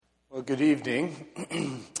Well, good evening.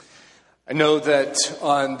 I know that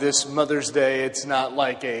on this Mother's Day, it's not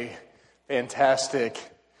like a fantastic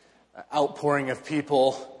outpouring of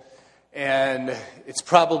people, and it's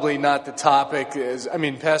probably not the topic.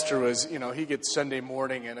 Pastor was, he gets Sunday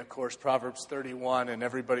morning, and of course, Proverbs 31, and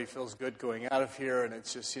everybody feels good going out of here, and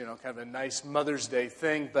it's just, kind of a nice Mother's Day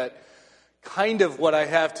thing, but kind of what I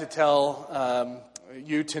have to tell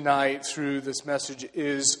you tonight through this message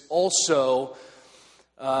is also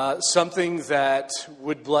something that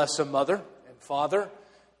would bless a mother and father,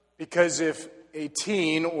 because if a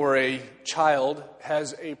teen or a child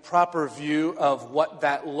has a proper view of what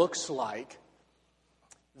that looks like,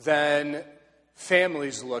 then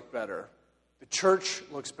families look better, the church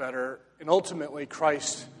looks better, and ultimately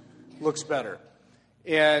Christ looks better.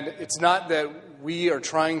 And it's not that we are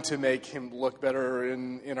trying to make him look better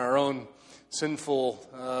in our own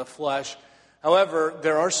sinful flesh. However,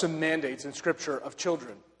 there are some mandates in Scripture of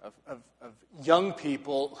children, of young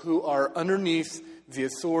people who are underneath the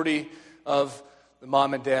authority of the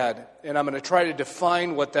mom and dad. And I'm going to try to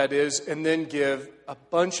define what that is and then give a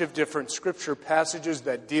bunch of different Scripture passages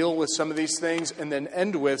that deal with some of these things, and then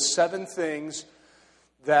end with 7 things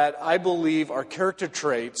that I believe are character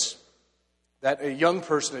traits that a young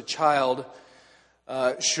person, a child,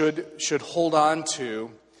 should hold on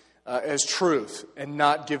to as truth and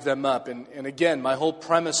not give them up. And again, my whole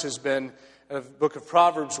premise has been of the book of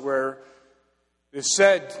Proverbs, where it is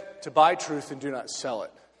said to buy truth and do not sell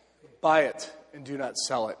it. Buy it and do not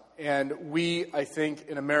sell it. And we, I think,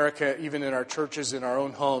 in America, even in our churches, in our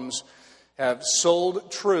own homes, have sold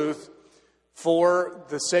truth for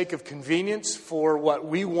the sake of convenience, for what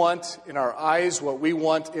we want in our eyes, what we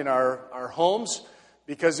want in our homes,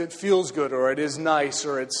 because it feels good, or it is nice,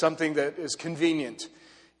 or it's something that is convenient.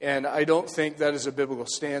 And I don't think that is a biblical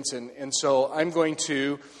stance. And so I'm going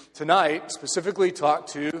to, tonight, specifically talk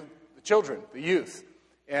to the children, the youth.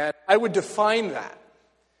 And I would define that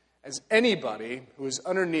as anybody who is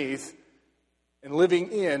underneath and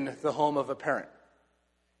living in the home of a parent.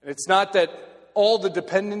 And it's not that all the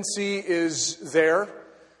dependency is there.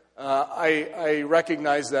 I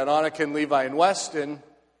recognize that Annika and Levi and Weston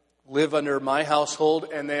live under my household,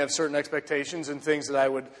 and they have certain expectations and things that I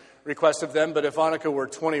would request of them. But if Annika were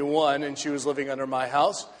 21 and she was living under my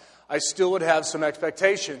house, I still would have some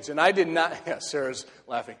expectations. And I did not, Sarah's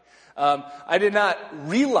laughing. I did not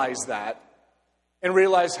realize that and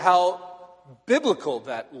realize how biblical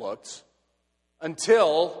that looked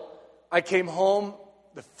until I came home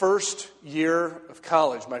the first year of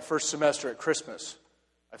college, my first semester at Christmas.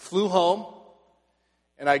 I flew home,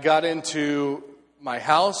 and I got into my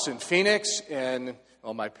house in Phoenix, and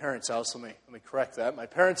my parents' house. Let me correct that. My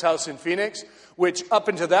parents' house in Phoenix, which up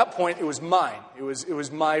until that point it was mine. It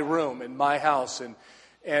was my room in my house,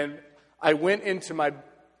 and I went into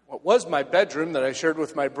what was my bedroom that I shared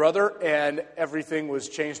with my brother, and everything was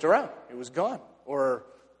changed around. It was gone, or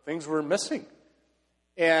things were missing,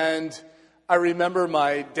 and I remember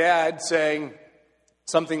my dad saying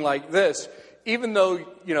something like this: even though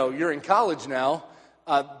you're in college now,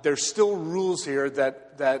 there's still rules here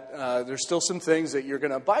that there's still some things that you're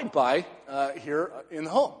going to abide by here in the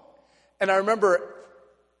home. And I remember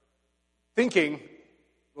thinking,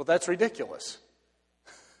 well, that's ridiculous.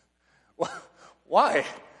 Why?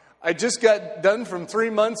 I just got done from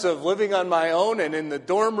 3 months of living on my own and in the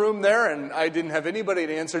dorm room there, and I didn't have anybody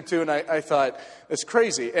to answer to, and I thought, that's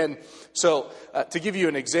crazy. And so to give you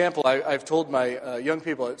an example, I've told my young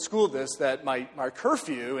people at school this, that my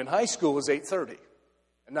curfew in high school was 8:30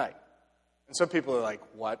 at night. And some people are like,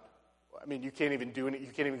 what? I mean, you can't even do it.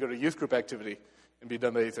 You can't even go to a youth group activity and be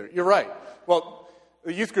done by 8:30. You're right. Well,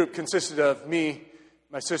 the youth group consisted of me,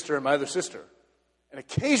 my sister, and my other sister. And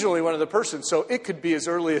occasionally one other person, so it could be as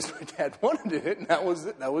early as my dad wanted it, and that was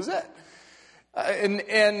it.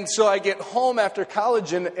 And so I get home after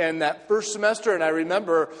college and that first semester, and I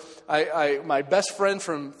remember my best friend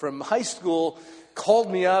from high school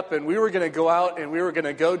called me up, and we were going to go out, and we were going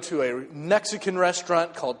to go to a Mexican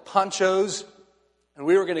restaurant called Pancho's, and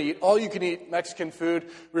we were going to eat all-you-can-eat Mexican food.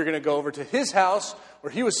 We were going to go over to his house,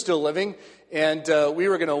 where he was still living, and we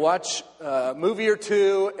were going to watch a movie or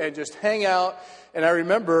two and just hang out. And I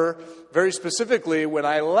remember very specifically when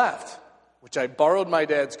I left, which I borrowed my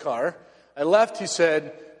dad's car, I left, he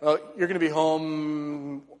said, well, you're going to be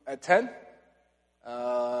home at 10?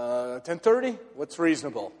 10:30? What's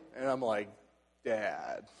reasonable? And I'm like,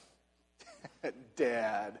 Dad.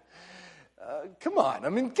 come on,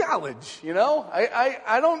 I'm in college, you know?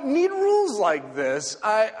 I don't need rules like this.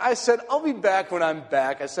 I said, I'll be back when I'm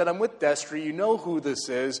back. I said, I'm with Destry. You know who this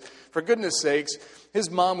is. For goodness sakes, his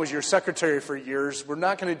mom was your secretary for years. We're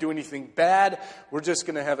not going to do anything bad. We're just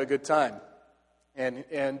going to have a good time. And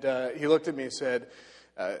he looked at me and said,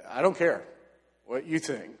 I don't care what you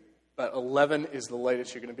think, but 11 is the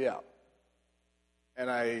latest you're going to be out. And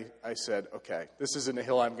I said, okay, this isn't a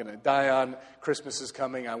hill I'm going to die on. Christmas is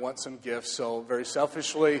coming. I want some gifts. So very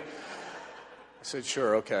selfishly, I said,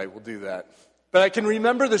 sure, okay, we'll do that. But I can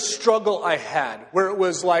remember the struggle I had where it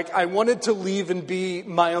was like I wanted to leave and be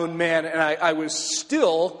my own man. And I was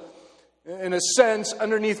still, in a sense,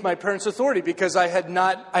 underneath my parents' authority because I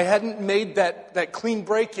hadn't made that clean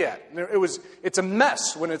break yet. It's a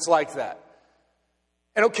mess when it's like that.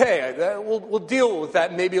 And okay, we'll deal with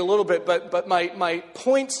that maybe a little bit, but my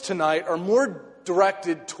points tonight are more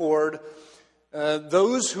directed toward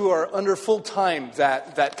those who are under full-time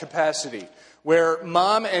that capacity, where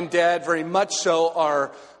mom and dad very much so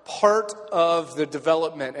are part of the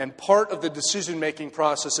development and part of the decision-making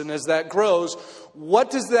process. And as that grows,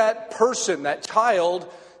 what does that person, that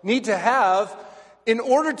child, need to have in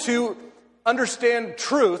order to understand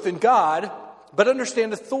truth in God, but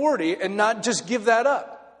understand authority and not just give that up?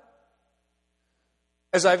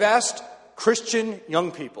 As I've asked Christian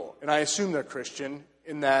young people, and I assume they're Christian,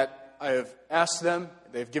 in that I have asked them,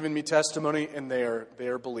 they've given me testimony, and they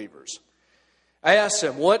are believers. I asked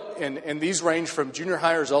them, and these range from junior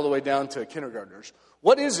hires all the way down to kindergartners,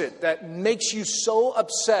 what is it that makes you so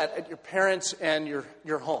upset at your parents and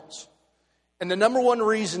your homes? And the number one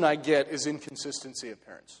reason I get is inconsistency of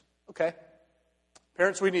parents. Okay.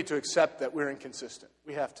 Parents, we need to accept that we're inconsistent.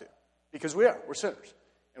 We have to. Because we are. We're sinners.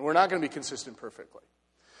 And we're not going to be consistent perfectly.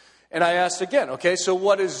 And I asked again, okay, so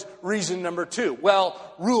what is reason number 2? Well,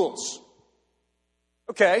 rules.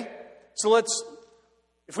 Okay, so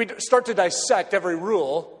if we start to dissect every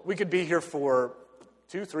rule, we could be here for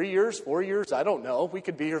 2, 3 years, 4 years, I don't know. We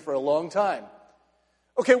could be here for a long time.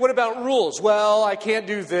 Okay, what about rules? Well, I can't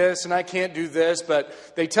do this and I can't do this, but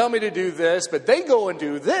they tell me to do this, but they go and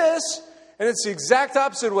do this. And it's the exact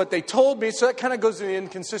opposite of what they told me, so that kind of goes to the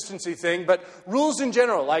inconsistency thing. But rules in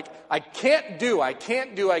general, like I can't do.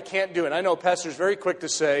 And I know pastors very quick to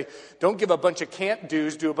say, don't give a bunch of can't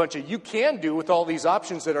do's, do a bunch of you can do with all these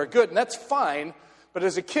options that are good. And that's fine, but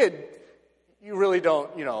as a kid, you really don't,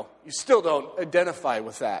 you still don't identify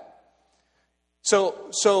with that. So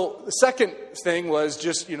the second thing was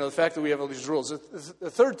just, the fact that we have all these rules. The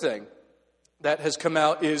third thing that has come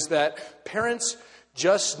out is that parents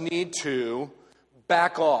just need to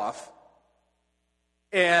back off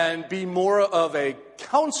and be more of a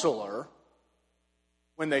counselor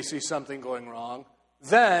when they see something going wrong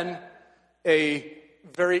than a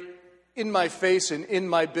very in my face and in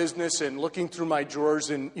my business and looking through my drawers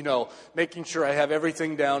and, making sure I have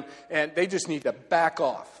everything down. And they just need to back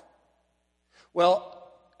off.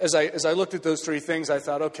 Well, as I looked at those three things, I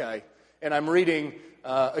thought, okay. And I'm reading,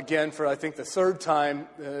 again, for I think the third time,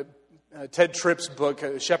 Ted Tripp's book,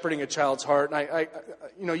 Shepherding a Child's Heart. And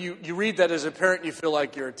you read that as a parent, you feel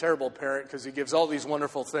like you're a terrible parent because he gives all these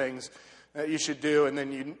wonderful things that you should do, and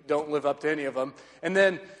then you don't live up to any of them. And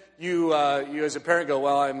then you as a parent go,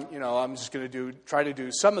 well, I'm just going to try to do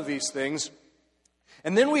some of these things.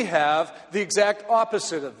 And then we have the exact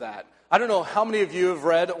opposite of that. I don't know how many of you have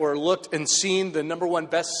read or looked and seen the number one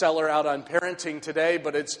bestseller out on parenting today,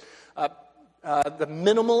 but it's The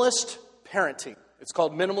Minimalist Parenting. It's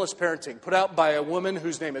called Minimalist Parenting, put out by a woman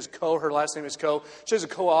whose name is Coe. Her last name is Coe. She has a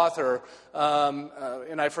co-author,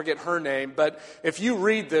 and I forget her name. But if you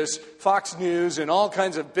read this, Fox News and all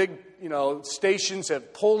kinds of big, stations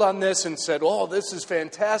have pulled on this and said, oh, this is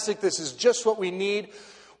fantastic. This is just what we need.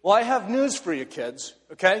 Well, I have news for you, kids,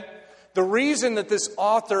 okay? The reason that this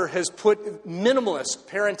author has put minimalist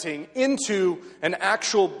parenting into an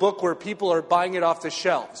actual book where people are buying it off the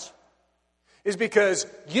shelves is because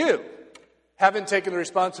you haven't taken the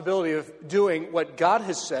responsibility of doing what God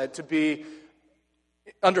has said to be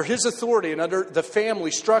under His authority and under the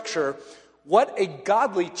family structure, what a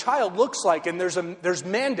godly child looks like. And there's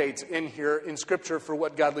mandates in here in Scripture for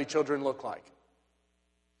what godly children look like.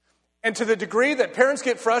 And to the degree that parents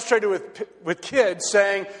get frustrated with kids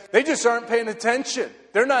saying they just aren't paying attention.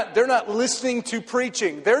 They're not listening to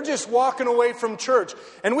preaching. They're just walking away from church.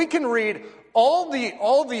 And we can read all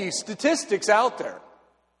the statistics out there,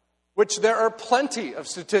 which there are plenty of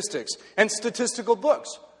statistics and statistical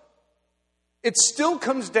books. It still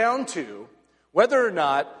comes down to whether or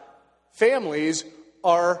not families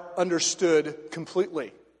are understood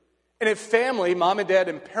completely. And if family, mom and dad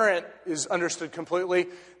and parent, is understood completely,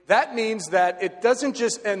 that means that it doesn't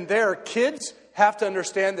just end there. Kids have to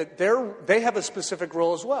understand that they have a specific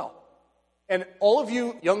role as well. And all of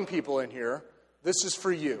you young people in here, this is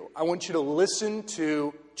for you. I want you to listen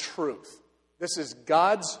to truth. This is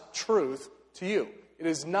God's truth to you. It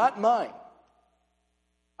is not mine.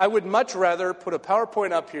 I would much rather put a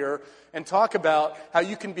PowerPoint up here and talk about how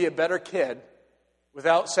you can be a better kid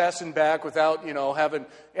without sassing back, without, having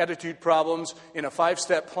attitude problems in a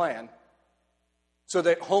 5-step plan so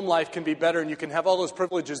that home life can be better and you can have all those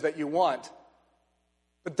privileges that you want.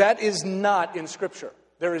 But that is not in Scripture.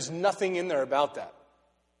 There is nothing in there about that.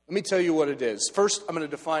 Let me tell you what it is. First, I'm going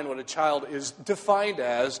to define what a child is defined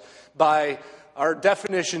as by our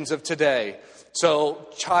definitions of today. So,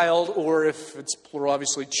 child, or if it's plural,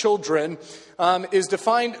 obviously children, is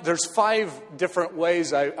defined. There's 5 different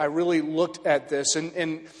ways I really looked at this.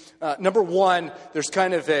 And number one, there's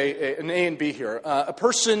kind of an A and B here. A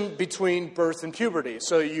person between birth and puberty.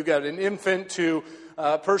 So you got an infant to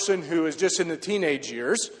a person who is just in the teenage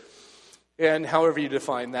years, and however you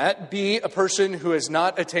define that. B, a person who has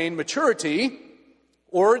not attained maturity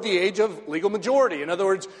or the age of legal majority. In other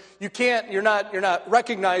words, you're not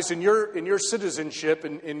recognized in your citizenship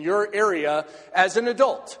in your area as an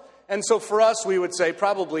adult. And so for us, we would say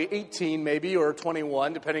probably 18 maybe, or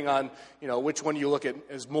 21, depending on, which one you look at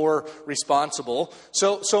as more responsible.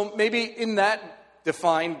 So maybe in that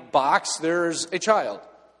defined box, there's a child.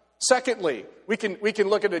 Secondly, we can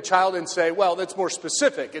look at a child and say, well, that's more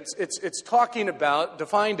specific. It's talking about,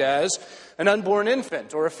 defined as an unborn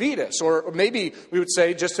infant or a fetus, or maybe we would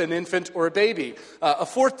say just an infant or a baby. A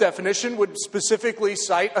fourth definition would specifically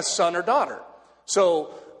cite a son or daughter.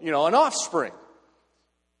 So, an offspring.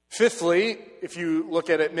 Fifthly, if you look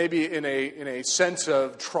at it maybe in a sense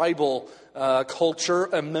of tribal culture,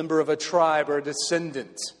 a member of a tribe or a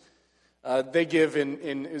descendant. They give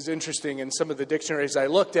is interesting in some of the dictionaries I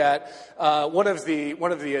looked at. One of the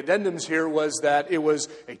addendums here was that it was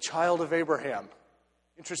a child of Abraham.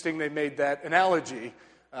 Interesting, they made that analogy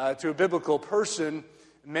to a biblical person,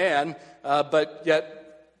 man, but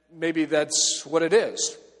yet maybe that's what it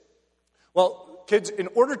is. Well, kids, in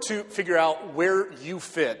order to figure out where you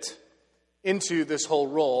fit into this whole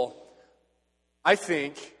role, I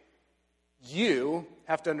think you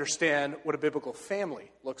have to understand what a biblical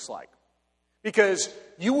family looks like. Because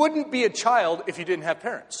you wouldn't be a child if you didn't have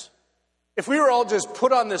parents. If we were all just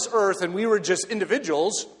put on this earth and we were just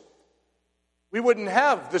individuals, we wouldn't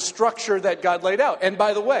have the structure that God laid out. And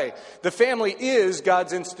by the way, the family is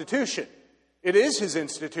God's institution. It is His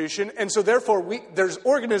institution, and so therefore there's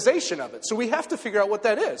organization of it. So we have to figure out what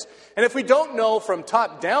that is. And if we don't know from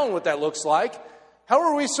top down what that looks like, how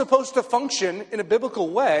are we supposed to function in a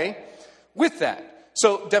biblical way with that?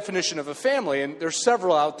 So, definition of a family, and there's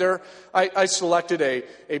several out there. I selected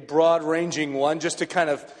a broad-ranging one just to kind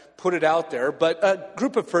of put it out there. But a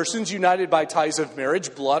group of persons united by ties of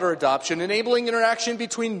marriage, blood, or adoption, enabling interaction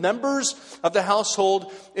between members of the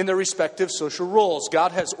household in their respective social roles.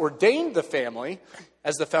 God has ordained the family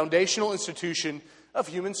as the foundational institution of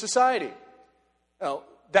human society. Now,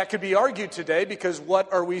 that could be argued today because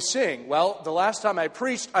what are we seeing? Well, the last time I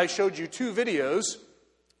preached, I showed you 2 videos.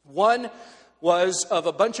 One was of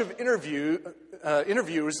a bunch of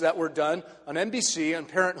interviews that were done on NBC on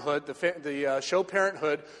Parenthood, the show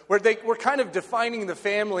Parenthood, where they were kind of defining the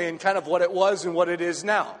family and kind of what it was and what it is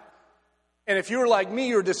now. And if you were like me,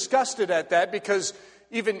 you're disgusted at that because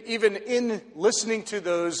even in listening to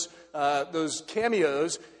those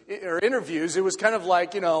cameos or interviews, it was kind of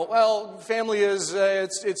like, well, family is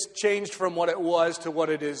it's changed from what it was to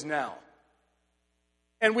what it is now.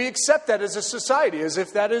 And we accept that as a society as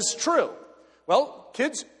if that is true. Well,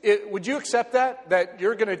 kids, would you accept that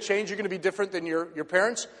you're going to change, you're going to be different than your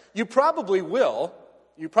parents? You probably will.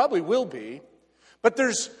 You probably will be. But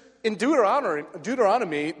there's, in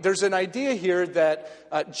Deuteronomy, there's an idea here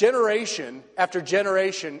that generation after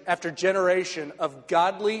generation after generation of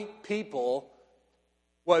godly people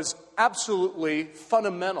was absolutely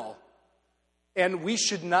fundamental. And we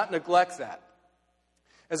should not neglect that.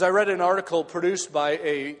 As I read an article produced by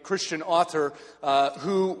a Christian author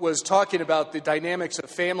who was talking about the dynamics of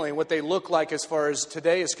family and what they look like as far as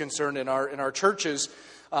today is concerned in our churches,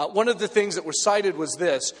 one of the things that was cited was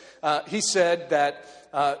this. He said that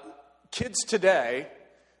kids today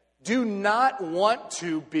do not want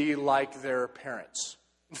to be like their parents.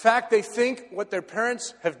 In fact, they think what their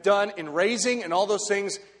parents have done in raising and all those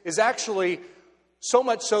things is actually so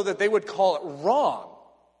much so that they would call it wrong.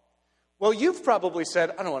 Well, you've probably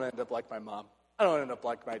said, I don't want to end up like my mom. I don't want to end up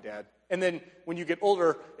like my dad. And then when you get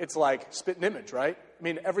older, it's like spit and image, right? I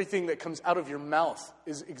mean, everything that comes out of your mouth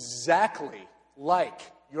is exactly like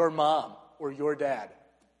your mom or your dad.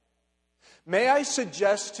 May I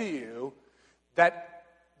suggest to you that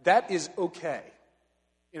that is okay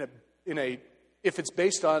if it's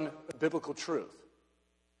based on a biblical truth.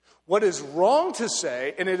 What is wrong to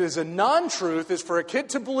say, and it is a non-truth, is for a kid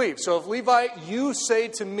to believe. So if Levi, you say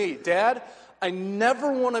to me, Dad, I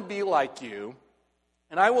never want to be like you,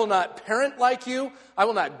 and I will not parent like you, I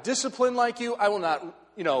will not discipline like you, I will not,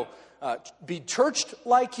 be churched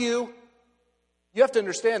like you. You have to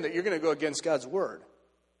understand that you're going to go against God's word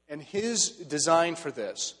and His design for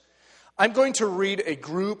this. I'm going to read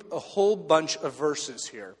a whole bunch of verses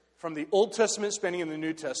here from the Old Testament, spanning in the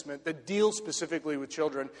New Testament, that deal specifically with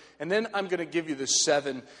children. And then I'm going to give you the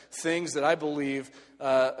 7 things that I believe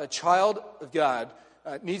a child of God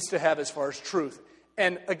needs to have as far as truth.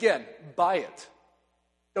 And again, buy it.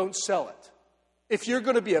 Don't sell it. If you're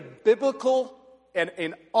going to be a biblical and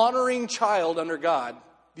an honoring child under God,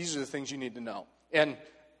 these are the things you need to know. And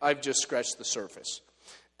I've just scratched the surface.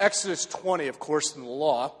 Exodus 20, of course, in the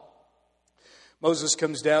law, Moses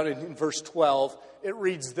comes down in verse 12. It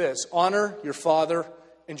reads this: honor your father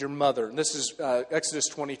and your mother. And this is Exodus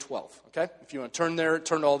 20:12. Okay? If you want to turn there,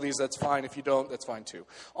 turn to all these, that's fine. If you don't, that's fine too.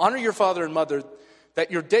 Honor your father and mother,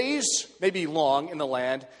 that your days may be long in the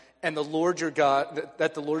land, and the Lord your God,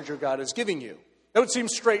 that the Lord your God is giving you. That would seem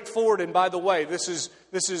straightforward. And by the way, this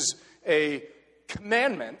is a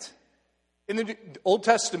commandment in the Old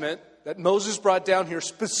Testament that Moses brought down here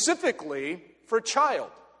specifically for a child.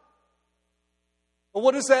 Well,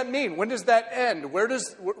 what does that mean? When does that end? What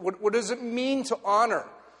does it mean to honor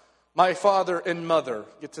my father and mother?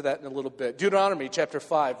 Get to that in a little bit. Deuteronomy chapter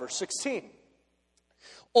 5, verse 16.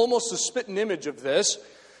 Almost a spitting image of this,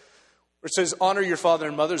 where it says, honor your father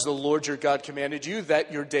and mother as the Lord your God commanded you,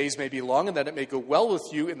 that your days may be long and that it may go well with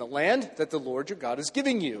you in the land that the Lord your God is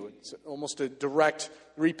giving you. It's almost a direct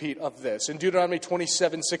repeat of this. In Deuteronomy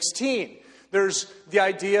 27:16, there's the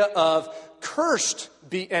idea of cursed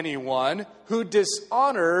be anyone who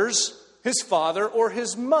dishonors his father or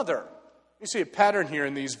his mother. You see a pattern here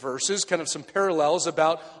in these verses, kind of some parallels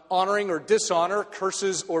about honoring or dishonor,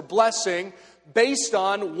 curses or blessing, based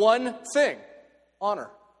on one thing: honor,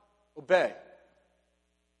 obey.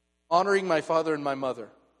 Honoring my father and my mother.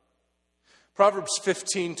 Proverbs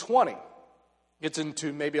 15:20 gets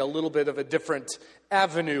into maybe a little bit of a different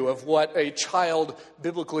avenue of what a child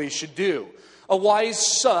biblically should do. A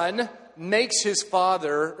wise son makes his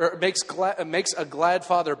father, or makes a glad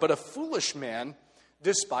father, but a foolish man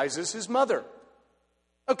despises his mother.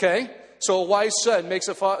 Okay, so a wise son makes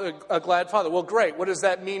a glad father. Well, great. What does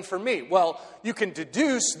that mean for me? Well, you can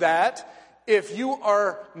deduce that if you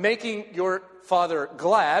are making your father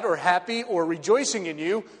glad or happy or rejoicing in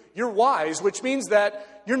you, you're wise, which means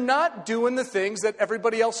that you're not doing the things that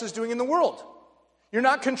everybody else is doing in the world. You're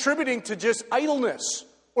not contributing to just idleness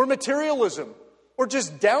or materialism or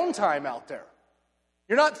just downtime out there.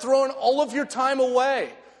 You're not throwing all of your time away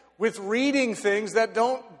with reading things that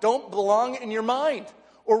don't belong in your mind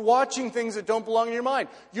or watching things that don't belong in your mind.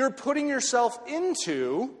 You're putting yourself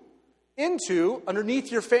into,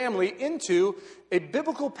 underneath your family, into a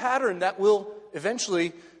biblical pattern that will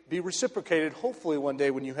eventually be reciprocated, hopefully one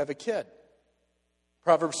day when you have a kid.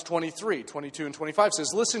 Proverbs 23:22 and 25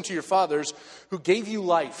 says, listen to your fathers who gave you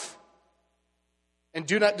life, and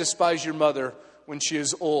do not despise your mother when she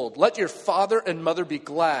is old. Let your father and mother be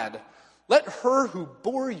glad. Let her who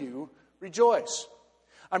bore you rejoice.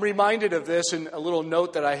 I'm reminded of this in a little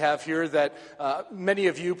note that I have here that many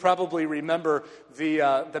of you probably remember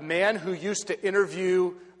the man who used to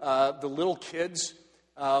interview the little kids.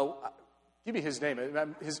 Give me his name.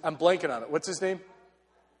 I'm blanking on it. What's his name?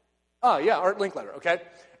 Oh, yeah, Art Linkletter, okay?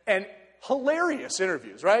 And hilarious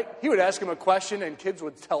interviews, right? He would ask him a question and kids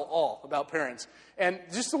would tell all about parents. And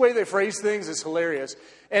just the way they phrase things is hilarious.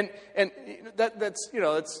 And that's,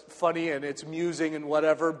 it's funny and it's amusing and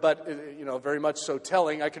whatever, but, very much so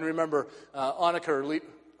telling. I can remember Annika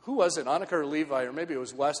or Levi, or maybe it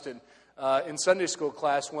was Weston, in Sunday school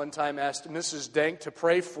class one time asked Mrs. Dank to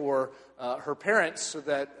pray for her parents so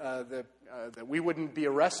that we wouldn't be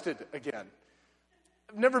arrested again.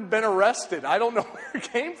 I've never been arrested. I don't know where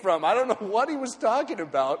it came from. I don't know what he was talking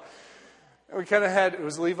about. And we kind of had, it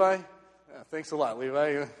was Levi? Yeah, thanks a lot, Levi.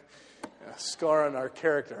 A scar on our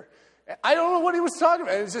character. I don't know what he was talking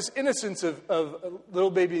about. It was just innocence of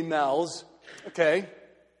little baby mouths. Okay.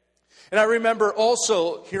 And I remember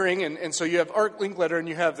also hearing, and so you have Art Linkletter and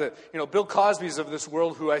you have the, Bill Cosby's of this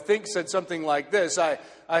world, who I think said something like this: I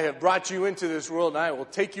have brought you into this world and I will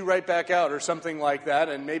take you right back out, or something like that.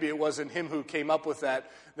 And maybe it wasn't him who came up with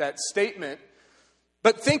that statement.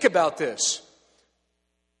 But think about this.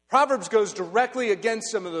 Proverbs goes directly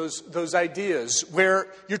against some of those ideas where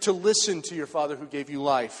you're to listen to your father who gave you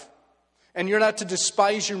life. And you're not to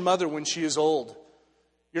despise your mother when she is old.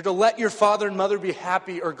 You're to let your father and mother be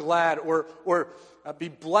happy or glad or be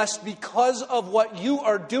blessed because of what you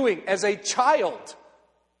are doing as a child.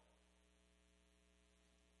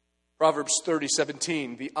 Proverbs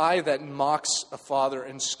 30:17, the eye that mocks a father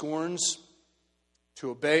and scorns to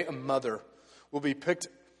obey a mother will be picked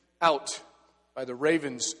out by the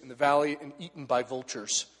ravens in the valley and eaten by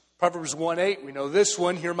vultures. Proverbs 1:8, we know this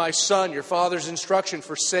one. Hear my son, your father's instruction,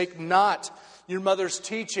 forsake not your mother's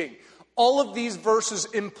teaching. All of these verses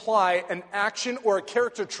imply an action or a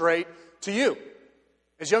character trait to you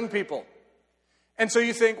as young people. And so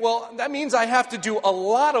you think, well, that means I have to do a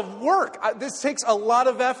lot of work. This takes a lot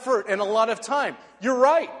of effort and a lot of time. You're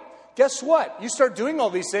right. Guess what? You start doing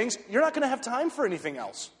all these things, you're not going to have time for anything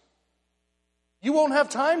else. You won't have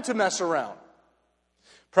time to mess around.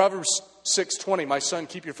 Proverbs 6:20, my son,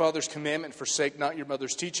 keep your father's commandment, forsake not your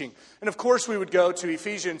mother's teaching. And of course we would go to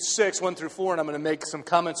Ephesians 6:1-4, and I'm going to make some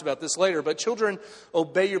comments about this later. But children,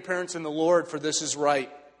 obey your parents in the Lord, for this is right.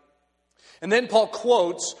 And then Paul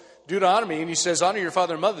quotes Deuteronomy, and he says, honor your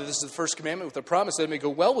father and mother. This is the first commandment with a promise that it may go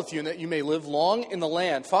well with you and that you may live long in the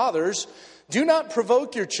land. Fathers, do not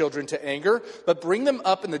provoke your children to anger, but bring them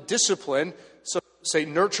up in the discipline, so say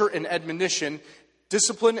nurture and admonition,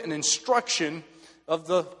 discipline and instruction of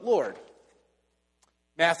the Lord.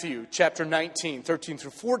 Matthew chapter 19,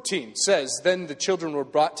 13-14 says, then the children were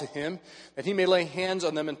brought to him, that he may lay hands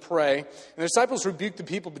on them and pray. And the disciples rebuked the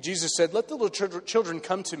people, but Jesus said, let the little children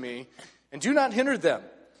come to me, and do not hinder them.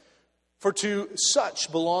 For to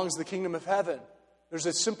such belongs the kingdom of heaven. There's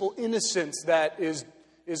a simple innocence that is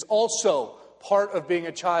also part of being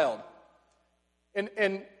a child.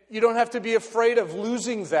 And you don't have to be afraid of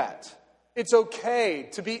losing that. It's okay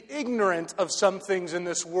to be ignorant of some things in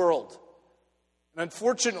this world. And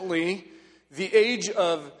unfortunately, the age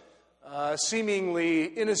of seemingly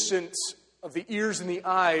innocence of the ears and the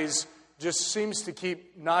eyes just seems to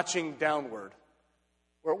keep notching downward.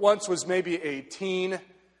 Where it once was maybe a teen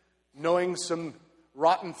knowing some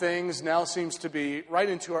rotten things, now seems to be right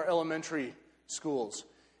into our elementary schools.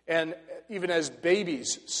 And even as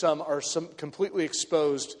babies, some are completely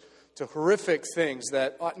exposed to horrific things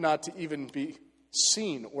that ought not to even be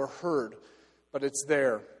seen or heard, but it's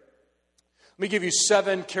there. Let me give you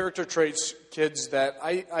 7 character traits, kids, that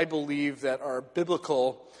I believe that are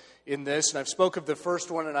biblical in this. And I've spoke of the first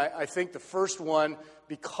one, and I think the first one,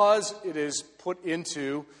 because it is put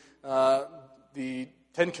into the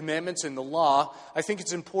Ten Commandments in the law, I think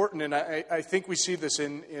it's important, and I think we see this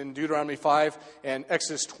in Deuteronomy 5 and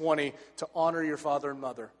Exodus 20, to honor your father and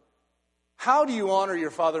mother. How do you honor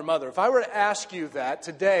your father and mother? If I were to ask you that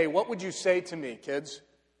today, what would you say to me, kids?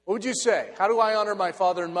 What would you say? How do I honor my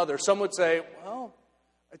father and mother? Some would say, well,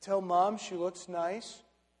 I tell Mom she looks nice.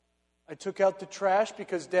 I took out the trash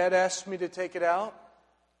because Dad asked me to take it out.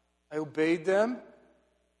 I obeyed them.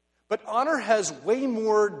 But honor has way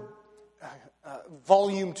more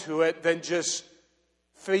volume to it than just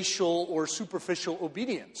facial or superficial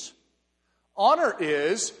obedience. Honor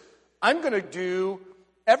is, I'm going to do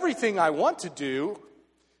everything I want to do,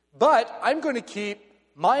 but I'm going to keep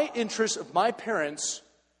my interests of my parents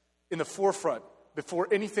in the forefront before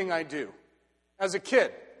anything I do. As a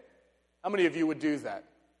kid, how many of you would do that?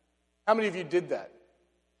 How many of you did that?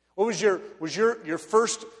 What was your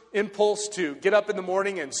first impulse to get up in the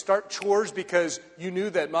morning and start chores because you knew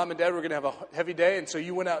that Mom and Dad were going to have a heavy day, and so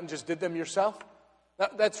you went out and just did them yourself?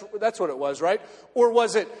 That's what it was, right? Or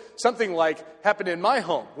was it something like happened in my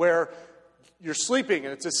home where you're sleeping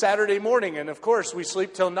and it's a Saturday morning, and of course we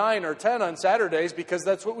sleep till 9 or 10 on Saturdays because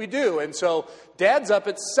that's what we do. And so Dad's up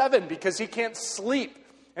at 7 because he can't sleep.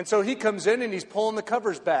 And so he comes in and he's pulling the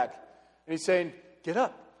covers back. And he's saying, get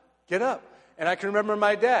up, get up. And I can remember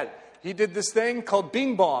my dad. He did this thing called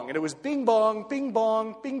bing bong. And it was bing bong, bing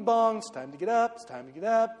bong, bing bong. It's time to get up, it's time to get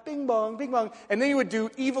up, bing bong, bing bong. And then he would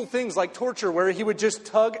do evil things like torture where he would just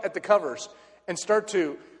tug at the covers and start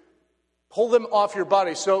to pull them off your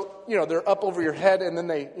body. So, they're up over your head and then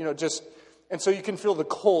they, and so you can feel the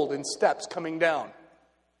cold in steps coming down.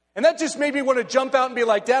 And that just made me want to jump out and be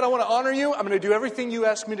like, Dad, I want to honor you. I'm going to do everything you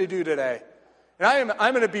asked me to do today. And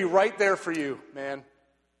I'm going to be right there for you, man.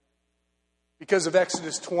 Because of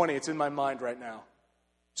Exodus 20, it's in my mind right now.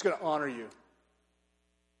 I'm just going to honor you.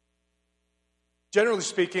 Generally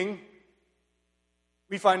speaking,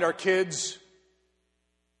 we find our kids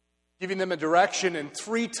giving them a direction, and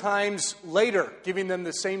 3 times later, giving them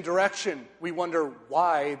the same direction, we wonder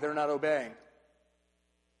why they're not obeying.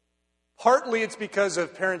 Partly it's because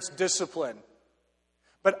of parents' discipline.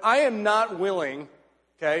 But I am not willing,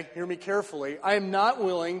 okay, hear me carefully, I am not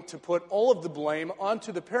willing to put all of the blame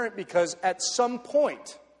onto the parent, because at some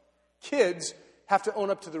point, Kids have to own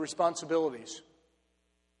up to the responsibilities.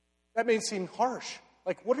 That may seem harsh.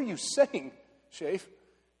 Like, what are you saying, Shafe?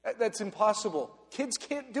 That's impossible. Kids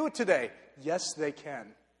can't do it today. Yes, they can.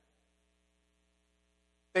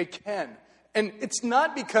 They can. And it's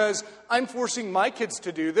not because I'm forcing my kids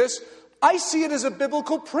to do this. I see it as a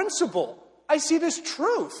biblical principle. I see it as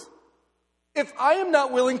truth. If I am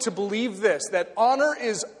not willing to believe this, that honor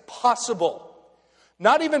is possible,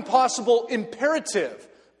 not even possible, imperative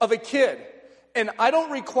of a kid, and I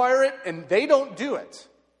don't require it and they don't do it,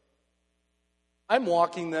 I'm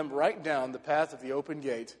walking them right down the path of the open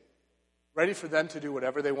gate, ready for them to do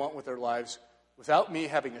whatever they want with their lives without me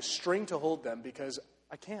having a string to hold them, because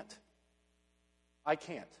I can't. I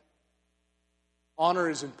can't. Honor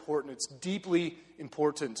is important. It's deeply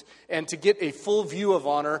important. And to get a full view of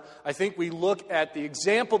honor, I think we look at the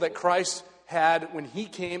example that Christ had when he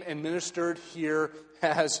came and ministered here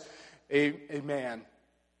as a man.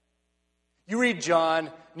 You read John,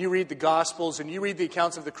 and you read the Gospels, and you read the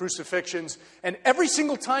accounts of the crucifixions, and every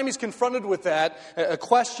single time he's confronted with that, a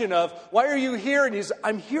question of, why are you here? And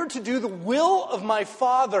I'm here to do the will of my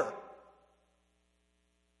Father.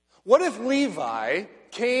 What if Levi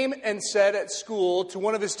came and said at school to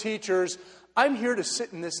one of his teachers, I'm here to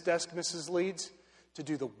sit in this desk, Mrs. Leeds, to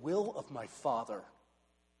do the will of my Father.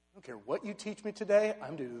 I don't care what you teach me today,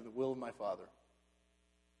 I'm to do the will of my Father.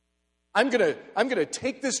 I'm gonna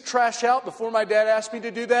take this trash out before my dad asks me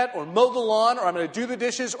to do that, or mow the lawn, or I'm gonna do the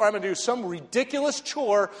dishes, or I'm gonna do some ridiculous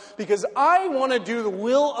chore because I want to do the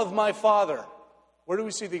will of my Father. Where do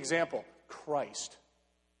we see the example? Christ.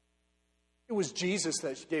 It was Jesus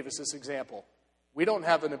that gave us this example. We don't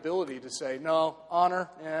have an ability to say, no, honor,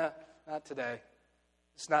 not today.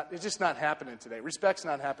 It's just not happening today. Respect's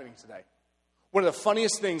not happening today. One of the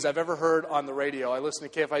funniest things I've ever heard on the radio, I listen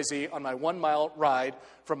to KFIZ on my 1-mile ride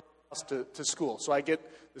from my house to school. So I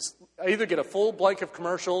either get a full blank of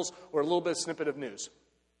commercials or a little bit of snippet of news.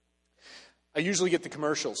 I usually get the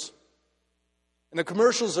commercials. And the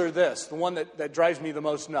commercials are this, the one that drives me the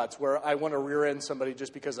most nuts, where I want to rear end somebody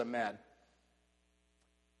just because I'm mad.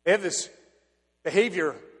 They have this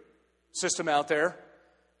behavior system out there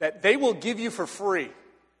that they will give you for free.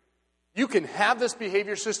 You can have this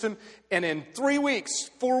behavior system, and in 3 weeks,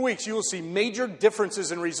 4 weeks, you will see major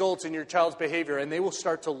differences in results in your child's behavior, and they will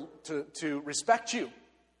start to respect you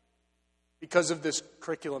because of this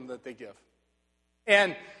curriculum that they give.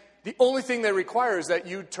 And the only thing they require is that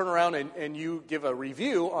you turn around and you give a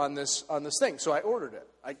review on this thing. So I ordered it.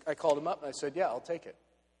 I called them up and I said, yeah, I'll take it.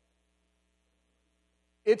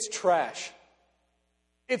 It's trash.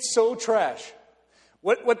 It's so trash.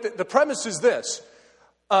 What the premise is this.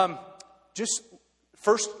 Just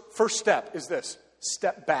first step is this.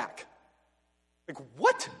 Step back. Like,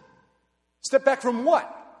 what? Step back from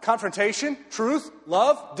what? Confrontation, truth,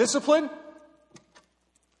 love, discipline?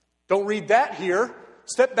 Don't read that here.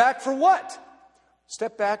 Step back for what?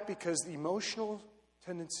 Step back because the emotional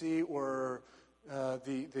tendency or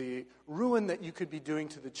the ruin that you could be doing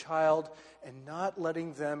to the child and not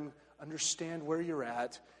letting them understand where you're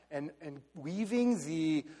at and weaving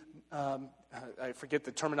the I forget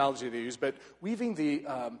the terminology they use, but weaving the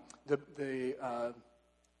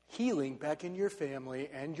healing back in your family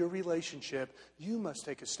and your relationship, you must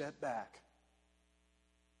take a step back.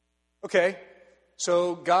 Okay,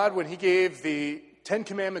 so God, when he gave the 10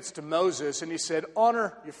 Commandments to Moses, and he said,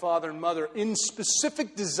 honor your father and mother in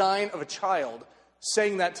specific design of a child,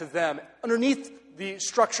 saying that to them, underneath the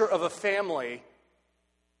structure of a family,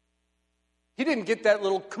 he didn't get that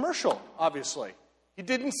little commercial, obviously. He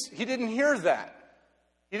didn't hear that.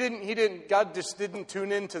 He didn't, God just didn't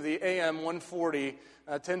tune into the AM 140,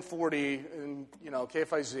 1040, and,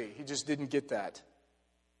 KFIZ. He just didn't get that.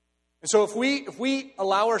 And so if we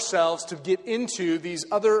allow ourselves to get into these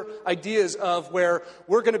other ideas of where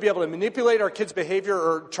we're going to be able to manipulate our kids' behavior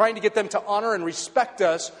or trying to get them to honor and respect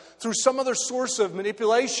us through some other source of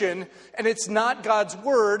manipulation, and it's not God's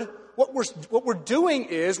word, what we're doing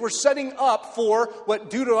is we're setting up for what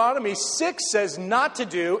Deuteronomy 6 says not to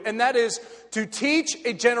do, and that is to teach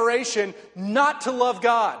a generation not to love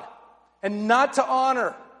God and not to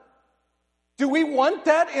honor. Do we want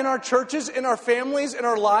that in our churches, in our families, in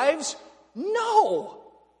our lives? No.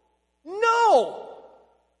 No.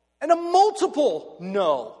 And a multiple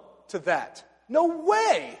no to that. No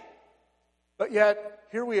way. But yet,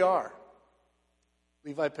 here we are.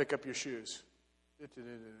 Levi, pick up your shoes.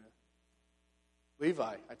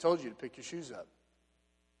 Levi, I told you to pick your shoes up.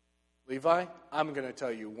 Levi, I'm going to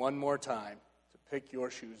tell you one more time to pick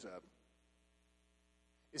your shoes up.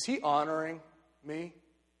 Is he honoring me?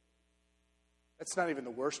 That's not even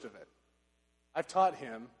the worst of it. I've taught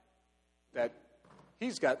him that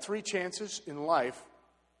he's got 3 chances in life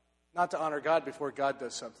not to honor God before God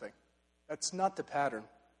does something. That's not the pattern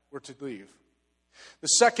we're to leave. The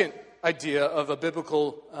second idea of a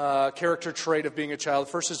biblical character trait of being a child,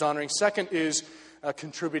 first is honoring, second is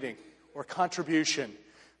contributing or contribution.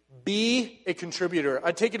 Be a contributor.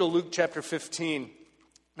 I take you to Luke chapter 15.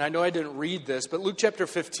 And I know I didn't read this, but Luke chapter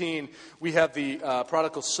 15, we have the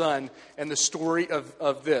prodigal son and the story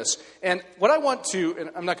of this. And what I want to,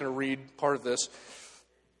 and I'm not going to read part of this,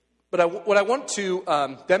 but what I want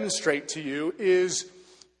to demonstrate to you is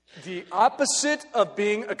the opposite of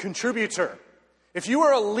being a contributor. If you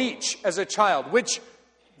were a leech as a child, which,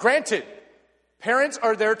 granted, parents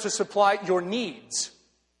are there to supply your needs,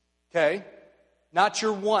 okay, not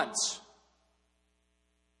your wants.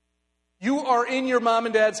 You are in your mom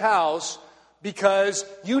and dad's house because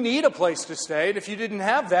you need a place to stay, and if you didn't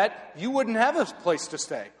have that, you wouldn't have a place to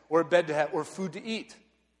stay, or a bed to have, or food to eat.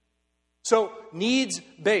 So,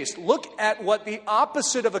 needs-based. Look at what the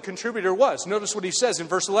opposite of a contributor was. Notice what he says in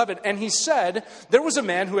verse 11. And he said, there was a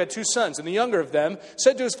man who had 2 sons, and the younger of them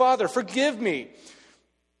said to his father, forgive me.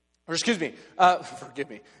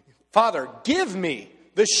 Father, give me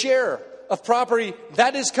the share of property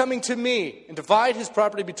that is coming to me, and divide his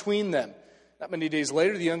property between them. Not many days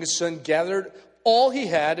later, the youngest son gathered all he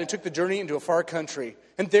had and took the journey into a far country.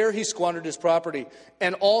 And there he squandered his property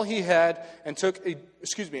and all he had and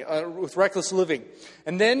with reckless living.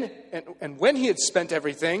 And when he had spent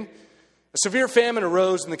everything, a severe famine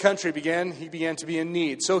arose in the country. He began to be in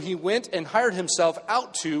need. So he went and hired himself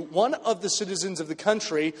out to one of the citizens of the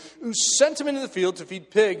country, who sent him into the field to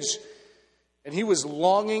feed pigs. And he was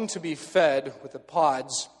longing to be fed with the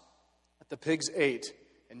pods that the pigs ate.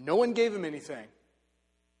 And no one gave him anything.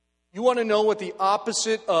 You want to know what the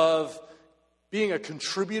opposite of being a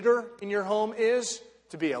contributor in your home is?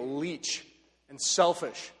 To be a leech and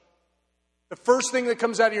selfish. The first thing that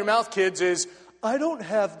comes out of your mouth, kids, is, I don't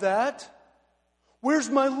have that. Where's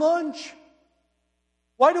my lunch?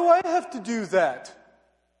 Why do I have to do that?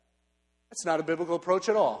 That's not a biblical approach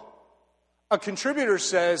at all. A contributor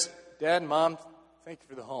says, Dad, Mom, thank you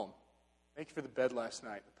for the home. Thank you for the bed last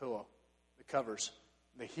night, the pillow, the covers,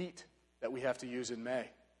 the heat that we have to use in May.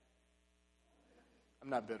 I'm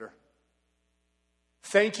not bitter.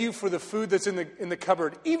 Thank you for the food that's in the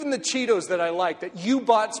cupboard, even the Cheetos that I like, that you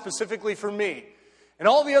bought specifically for me, and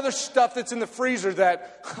all the other stuff that's in the freezer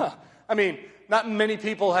that, not many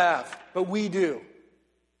people have, but we do.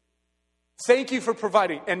 Thank you for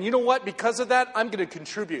providing. And you know what? Because of that, I'm going to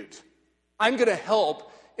contribute. I'm going to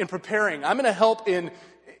help in preparing. I'm going to help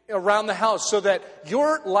around the house so that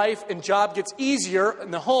your life and job gets easier in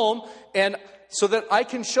the home, and so that I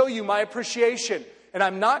can show you my appreciation. And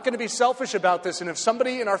I'm not going to be selfish about this. And if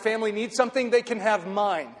somebody in our family needs something, they can have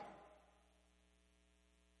mine.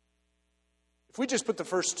 If we just put the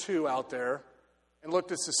first 2 out there and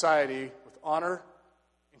looked at society with honor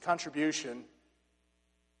and contribution,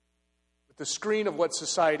 with the screen of what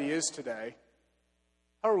society is today,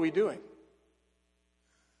 how are we doing?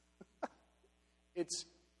 It's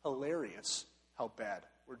hilarious how bad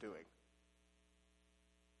we're doing.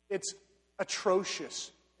 It's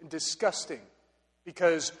atrocious and disgusting.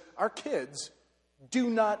 Because our kids do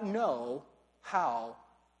not know how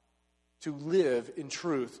to live in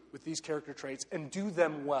truth with these character traits and do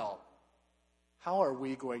them well. How are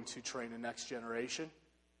we going to train the next generation?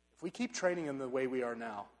 If we keep training them the way we are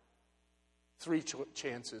now, 3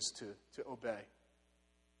 chances to obey.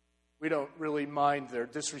 We don't really mind their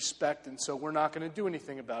disrespect, and so we're not going to do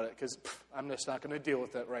anything about it because I'm just not going to deal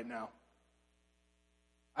with that right now.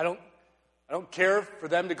 I don't care for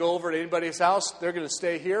them to go over to anybody's house. They're going to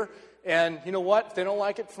stay here. And you know what? If they don't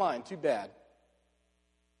like it, fine. Too bad.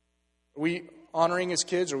 Are we honoring as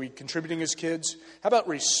kids? Are we contributing as kids? How about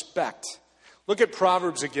respect? Look at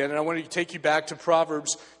Proverbs again, and I want to take you back to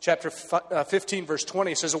Proverbs chapter 15, verse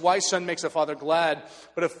 20. It says, a wise son makes a father glad,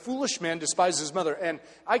 but a foolish man despises his mother. And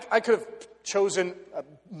I could have chosen a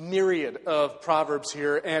myriad of Proverbs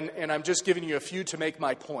here, and I'm just giving you a few to make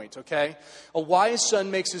my point, okay? A wise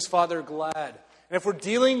son makes his father glad. And if we're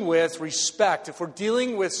dealing with respect, if we're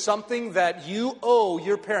dealing with something that you owe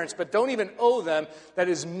your parents, but don't even owe them, that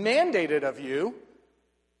is mandated of you,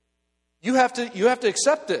 you have to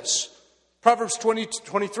accept this. Proverbs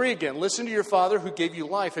 20:23 again, listen to your father who gave you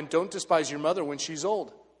life, and don't despise your mother when she's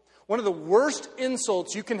old. One of the worst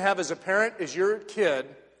insults you can have as a parent is your kid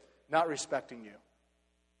not respecting you.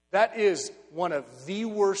 That is one of the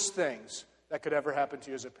worst things that could ever happen to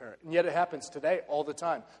you as a parent. And yet it happens today all the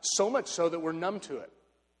time. So much so that we're numb to it.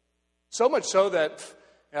 So much so that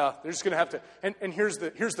they're just going to have to, and here's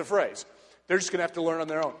the phrase, they're just going to have to learn on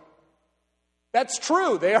their own. That's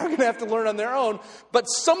true. They are going to have to learn on their own. But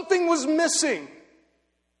something was missing.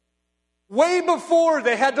 Way before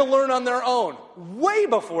they had to learn on their own. Way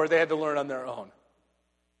before they had to learn on their own.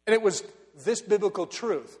 And it was this biblical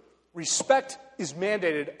truth. Respect is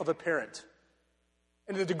mandated of a parent.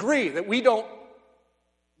 And to the degree that we don't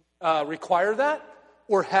require that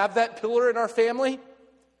or have that pillar in our family,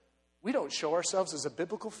 we don't show ourselves as a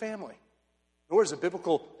biblical family, nor as a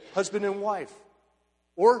biblical husband and wife,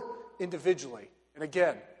 or individually. And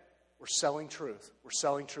again, we're selling truth. We're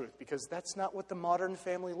selling truth because that's not what the modern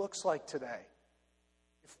family looks like today.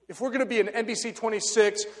 If we're going to be an NBC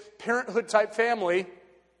 26 parenthood type family,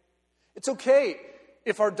 it's okay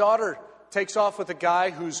if our daughter takes off with a guy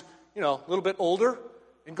who's, a little bit older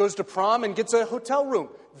and goes to prom and gets a hotel room.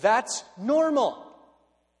 That's normal.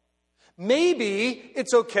 Maybe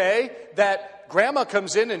it's okay that grandma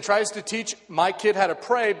comes in and tries to teach my kid how to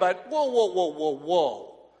pray, but whoa.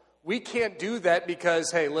 We can't do that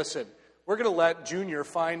because, hey, listen, we're going to let Junior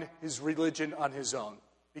find his religion on his own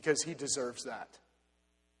because he deserves that.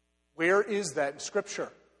 Where is that in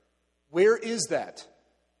Scripture? Where is that?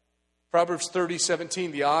 Proverbs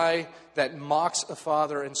 30:17, the eye that mocks a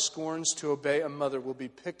father and scorns to obey a mother will be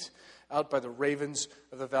picked out by the ravens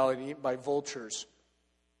of the valley and eaten by vultures.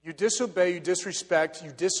 You disobey, you disrespect,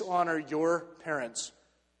 you dishonor your parents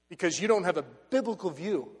because you don't have a biblical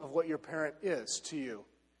view of what your parent is to you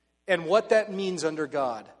and what that means under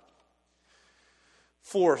God.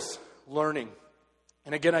 Fourth, learning.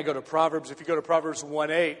 And again, I go to Proverbs. If you go to Proverbs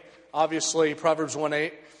 1:8, obviously Proverbs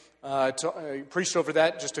 1:8, I preached over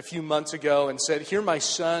that just a few months ago and said, "Hear my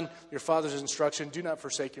son, your father's instruction. Do not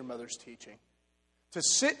forsake your mother's teaching." To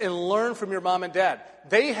sit and learn from your mom and dad.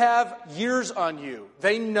 They have years on you.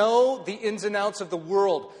 They know the ins and outs of the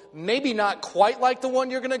world. Maybe not quite like the one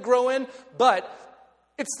you're going to grow in, but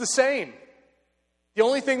it's the same. The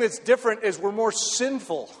only thing that's different is we're more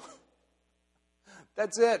sinful.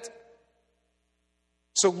 That's it.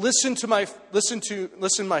 So listen,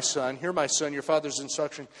 my son, hear my son, your father's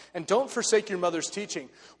instruction, and don't forsake your mother's teaching,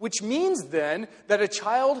 which means then that a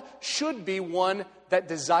child should be one that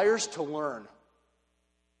desires to learn.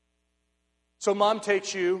 So mom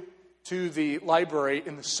takes you to the library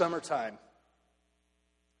in the summertime.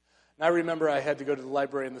 And I remember I had to go to the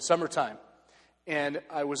library in the summertime. And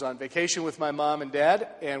I was on vacation with my mom and dad,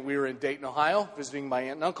 and we were in Dayton, Ohio, visiting my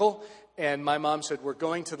aunt and uncle. And my mom said, "We're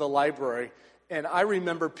going to the library." And I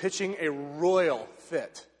remember pitching a royal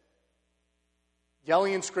fit.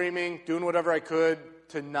 Yelling and screaming, doing whatever I could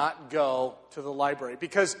to not go to the library.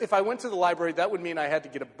 Because if I went to the library, that would mean I had to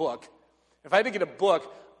get a book. If I had to get a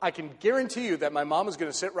book, I can guarantee you that my mom was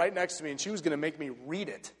going to sit right next to me and she was going to make me read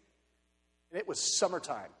it. And it was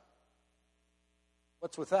summertime.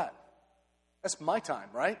 What's with that? That's my time,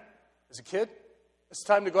 right? As a kid, it's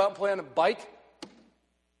time to go out and play on a bike,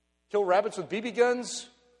 kill rabbits with BB guns,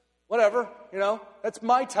 whatever, that's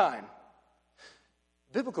my time.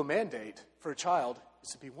 The biblical mandate for a child is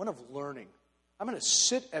to be one of learning. I'm going to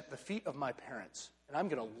sit at the feet of my parents and I'm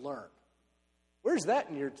going to learn. Where's that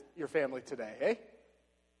in your family today, eh?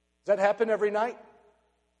 Does that happen every night?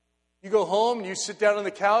 You go home and you sit down on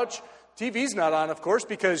the couch. TV's not on, of course,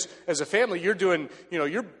 because as a family, you're doing,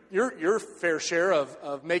 your fair share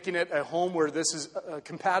of making it a home where this is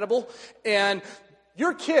compatible. And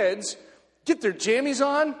your kids get their jammies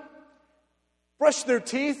on, brush their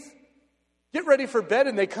teeth, get ready for bed,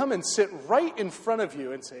 and they come and sit right in front of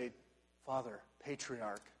you and say, "Father,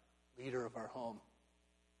 patriarch, leader of our home,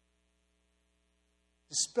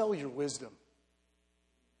 dispel your wisdom.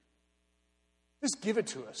 Just give it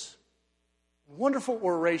to us. Wonderful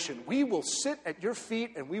oration. We will sit at your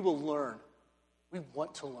feet and we will learn. We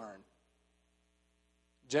want to learn."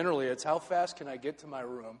 Generally, it's how fast can I get to my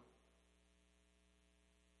room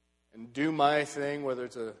and do my thing, whether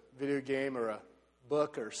it's a video game or a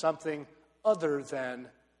book or something other than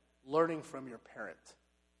learning from your parent.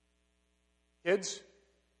 Kids,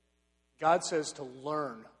 God says to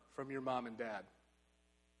learn from your mom and dad.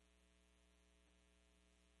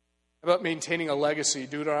 About maintaining a legacy,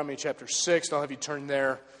 Deuteronomy chapter 6, I'll have you turn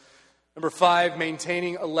there. Number 5,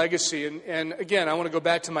 maintaining a legacy. And again, I want to go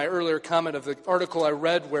back to my earlier comment of the article I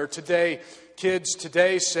read where kids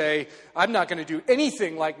today say, "I'm not going to do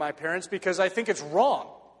anything like my parents because I think it's wrong."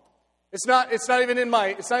 It's not even in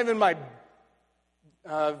my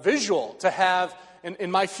visual to have in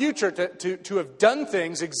my future to have done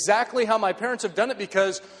things exactly how my parents have done it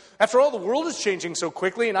because after all, the world is changing so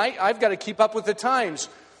quickly and I've got to keep up with the times.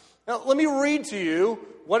 Now, let me read to you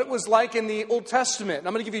what it was like in the Old Testament. And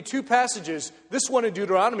I'm going to give you 2 passages. This one in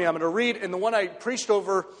Deuteronomy I'm going to read, and the one I preached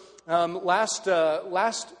over last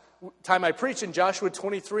time I preached in Joshua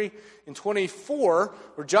 23 and 24,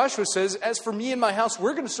 where Joshua says, as for me and my house,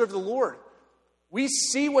 we're going to serve the Lord. We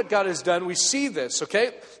see what God has done. We see this,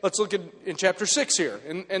 okay? Let's look in chapter 6 here.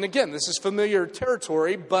 And again, this is familiar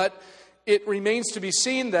territory, but it remains to be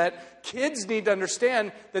seen that kids need to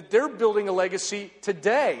understand that they're building a legacy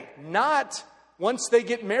today, not once they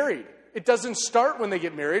get married. It doesn't start when they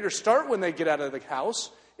get married or start when they get out of the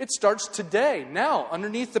house. It starts today, now,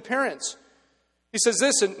 underneath the parents. He says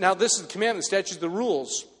this, and now this is the commandment, the statutes, the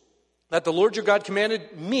rules, that the Lord your God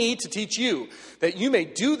commanded me to teach you, that you may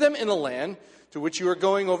do them in the land to which you are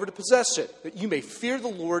going over to possess it, that you may fear the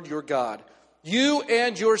Lord your God, you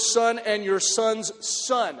and your son and your son's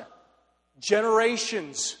son.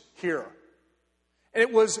 Generations here. And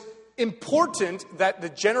it was important that the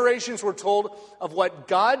generations were told of what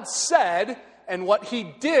God said and what he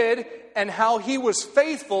did and how he was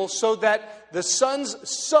faithful so that the son's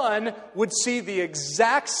son would see the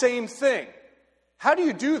exact same thing. How do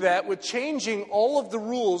you do that with changing all of the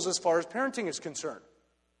rules as far as parenting is concerned?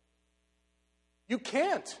 You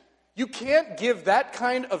can't. You can't give that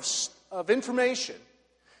kind of information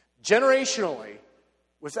generationally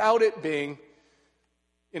without it being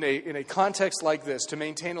in a context like this to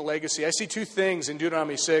maintain a legacy. I see two things in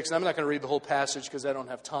Deuteronomy 6, and I'm not going to read the whole passage because I don't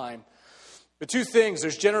have time. But two things.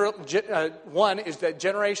 One is that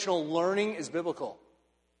generational learning is biblical.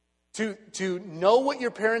 To know what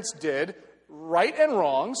your parents did, right and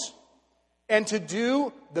wrongs, and to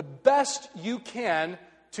do the best you can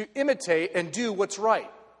to imitate and do what's right.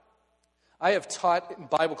 I have taught in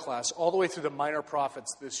Bible class all the way through the Minor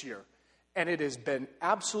Prophets this year, and it has been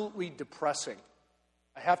absolutely depressing.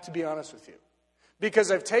 I have to be honest with you.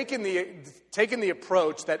 Because I've taken the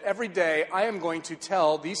approach that every day I am going to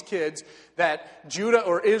tell these kids that Judah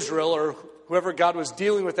or Israel or whoever God was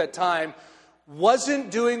dealing with at that time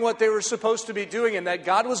wasn't doing what they were supposed to be doing and that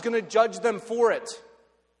God was going to judge them for it.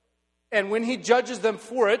 And when he judges them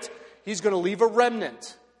for it, he's going to leave a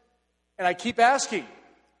remnant. And I keep asking,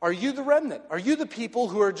 are you the remnant? Are you the people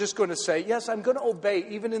who are just going to say, yes, I'm going to obey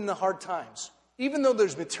even in the hard times? Even though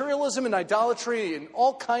there's materialism and idolatry and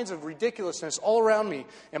all kinds of ridiculousness all around me,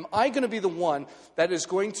 am I going to be the one that is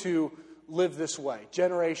going to live this way,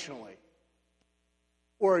 generationally?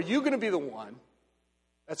 Or are you going to be the one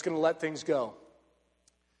that's going to let things go?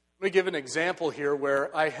 Let me give an example here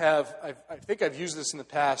where I think I've used this in the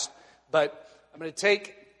past, but I'm going to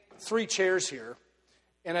take 3 chairs here.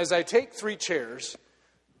 And as I take 3 chairs,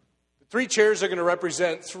 the 3 chairs are going to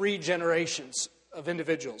represent 3 generations of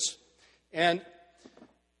individuals. And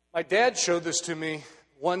my dad showed this to me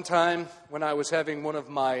one time when I was having one of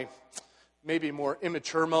my maybe more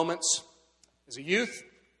immature moments as a youth.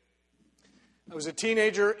 I was a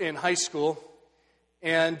teenager in high school,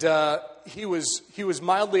 and he was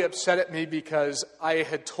mildly upset at me because I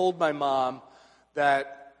had told my mom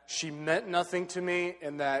that she meant nothing to me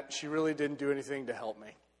and that she really didn't do anything to help me.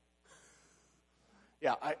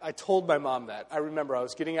 Yeah, I told my mom that. I remember I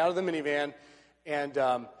was getting out of the minivan, and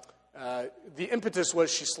the impetus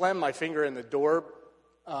was she slammed my finger in the door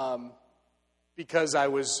because I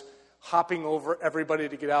was hopping over everybody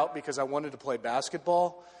to get out because I wanted to play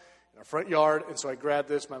basketball in our front yard. And so I grabbed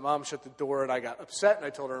this. My mom shut the door, and I got upset, and I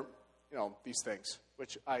told her, these things,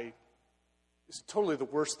 which is totally the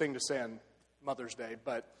worst thing to say on Mother's Day.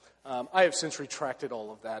 But I have since retracted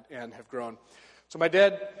all of that and have grown. So my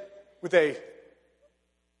dad, with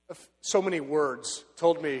so many words,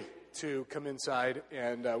 told me to come inside,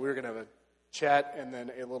 and we were going to have a chat and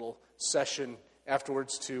then a little session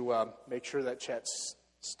afterwards to make sure that chat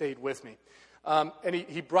stayed with me. And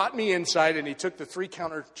he brought me inside, and he took the 3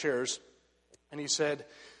 counter chairs, and he said,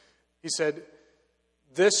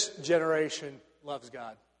 this generation loves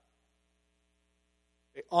God.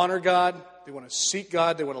 They honor God, they want to seek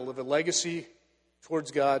God, they want to live a legacy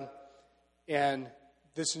towards God, and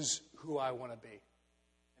this is who I want to be.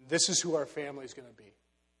 And this is who our family is going to be.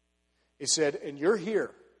 He said, and you're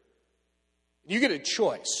here. You get a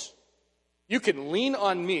choice. You can lean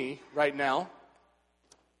on me right now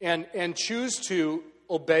and choose to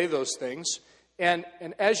obey those things. And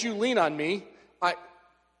as you lean on me,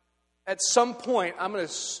 at some point I'm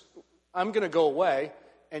going to go away,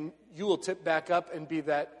 and you will tip back up and be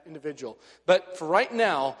that individual. But for right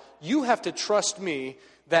now, you have to trust me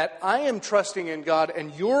that I am trusting in God,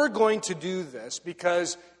 and you're going to do this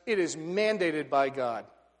because it is mandated by God.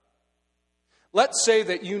 Let's say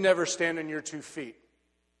that you never stand on your 2 feet.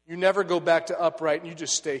 You never go back to upright, and you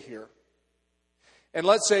just stay here. And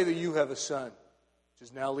let's say that you have a son, which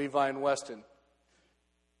is now Levi and Weston.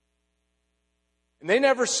 And they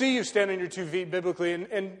never see you stand on your 2 feet biblically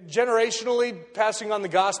and generationally passing on the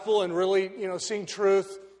gospel and really, seeing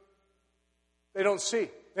truth. They don't see.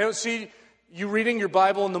 They don't see you reading your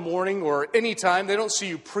Bible in the morning or any time. They don't see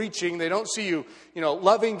you preaching. They don't see you,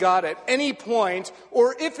 loving God at any point.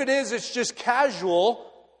 Or if it is, it's just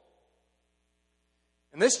casual.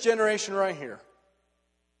 And this generation right here,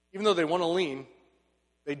 even though they want to lean,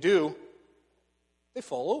 they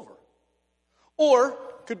fall over. Or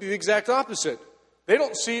it could be the exact opposite. They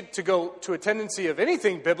don't see to go to a tendency of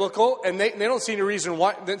anything biblical, and they don't see any reason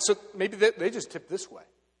why. So maybe they just tip this way.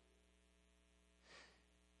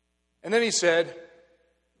 And then he said,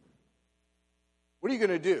 what are you going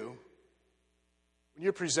to do when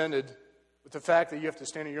you're presented with the fact that you have to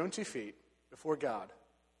stand on your own 2 feet before God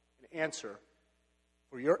and answer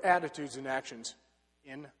for your attitudes and actions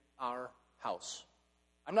in our house?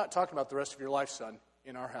 I'm not talking about the rest of your life, son,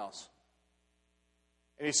 in our house.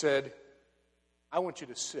 And he said, I want you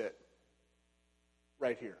to sit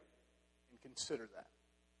right here and consider that.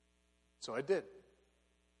 So I did.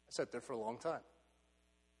 I sat there for a long time.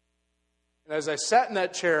 And as I sat in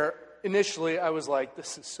that chair, initially I was like,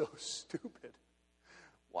 this is so stupid.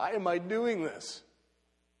 Why am I doing this?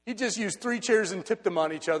 He just used 3 chairs and tipped them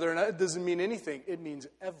on each other, and it doesn't mean anything. It means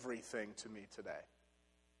everything to me today.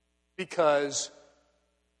 Because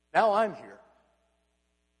now I'm here.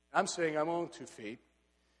 I'm sitting on my own 2 feet.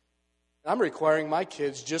 I'm requiring my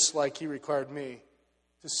kids, just like he required me,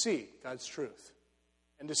 to see God's truth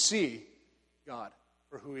and to see God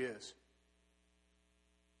for who he is.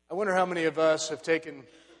 I wonder how many of us have taken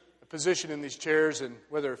a position in these chairs, and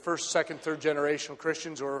whether first, second, third generational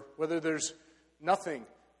Christians, or whether there's nothing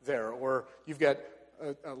there, or you've got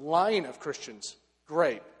a line of Christians.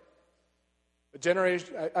 Great.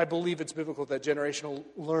 I believe it's biblical that generational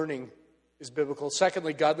learning is biblical.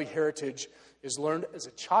 Secondly, godly heritage is learned as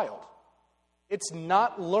a child. It's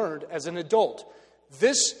not learned as an adult.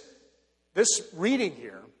 This reading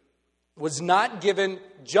here was not given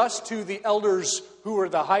just to the elders who were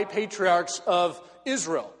the high patriarchs of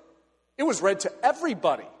Israel. It was read to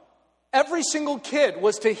everybody. Every single kid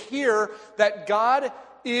was to hear that God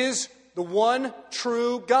is the one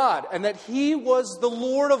true God and that he was the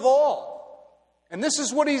Lord of all. And this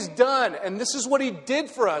is what he's done, and this is what he did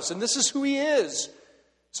for us, and this is who he is.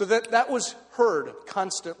 So that was heard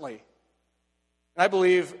constantly. And I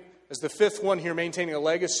believe, as the fifth one here, maintaining a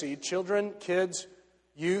legacy, children, kids,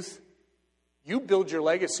 youth, you build your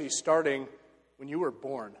legacy starting when you were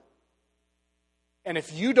born. And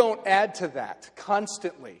if you don't add to that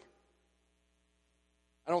constantly,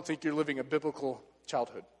 I don't think you're living a biblical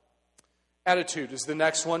childhood. Attitude is the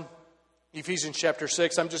next one. Ephesians chapter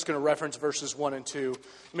 6. I'm just going to reference verses 1 and 2.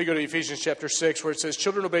 Let me go to Ephesians chapter 6, where it says,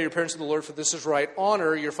 children, obey your parents in the Lord, for this is right.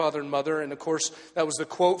 Honor your father and mother. And of course, that was the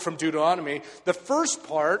quote from Deuteronomy. The first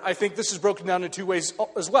part, I think this is broken down in 2 ways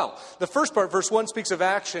as well. The first part, verse 1, speaks of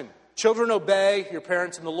action. Children, obey your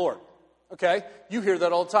parents in the Lord. Okay? You hear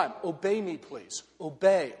that all the time. Obey me, please.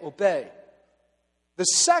 Obey, obey. The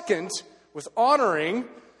second, with honoring,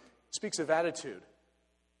 speaks of attitude.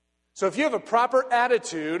 So if you have a proper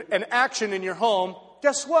attitude and action in your home,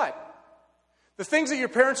 guess what? The things that your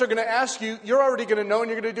parents are going to ask you, you're already going to know and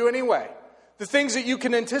you're going to do anyway. The things that you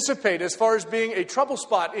can anticipate as far as being a trouble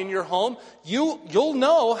spot in your home, you'll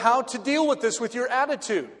know how to deal with this with your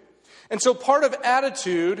attitude. And so part of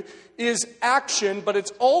attitude is action, but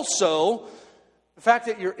it's also the fact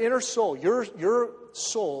that your inner soul, your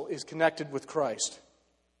soul is connected with Christ.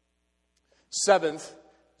 Seventh,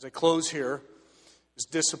 as I close here, is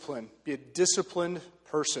discipline. Be a disciplined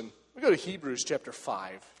person. We go to Hebrews chapter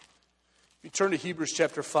 5. If you turn to Hebrews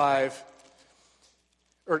chapter 5,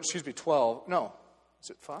 12. No, is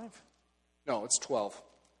it 5? No, it's 12.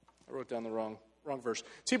 I wrote down the wrong verse.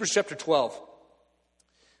 It's Hebrews chapter 12.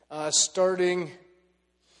 Starting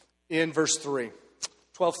in verse 3.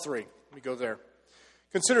 12:3. Let me go there.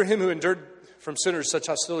 Consider him who endured from sinners such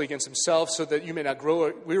hostility against himself, so that you may not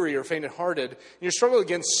grow weary or faint-hearted. In your struggle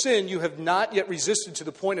against sin, you have not yet resisted to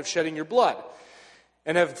the point of shedding your blood.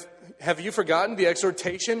 And have you forgotten the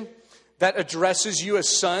exhortation that addresses you as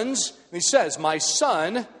sons? And he says, my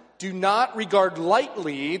son, do not regard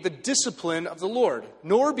lightly the discipline of the Lord,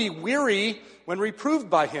 nor be weary when reproved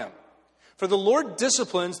by him. For the Lord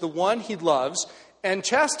disciplines the one he loves and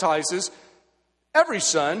chastises every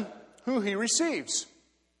son who he receives.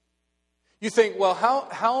 You think, well,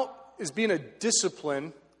 how is being a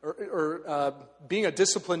discipline or being a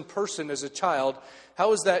disciplined person as a child,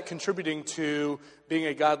 how is that contributing to being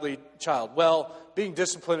a godly child? Well, being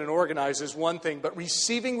disciplined and organized is one thing, but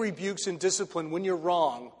receiving rebukes and discipline when you're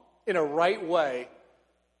wrong in a right way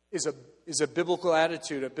is a biblical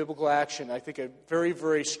attitude, a biblical action. I think a very,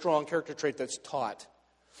 very strong character trait that's taught.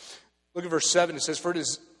 Look at verse 7. It says, for it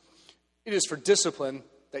is for discipline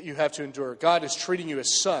that you have to endure. God is treating you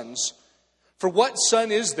as sons. For what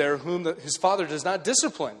son is there whom his father does not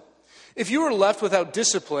discipline? If you are left without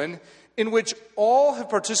discipline, in which all have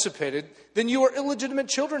participated, then you are illegitimate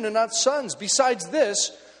children and not sons. Besides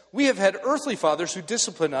this, we have had earthly fathers who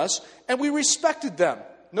disciplined us, and we respected them.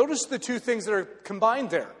 Notice the two things that are combined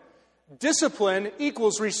there. Discipline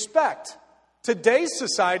equals respect. Today's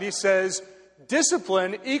society says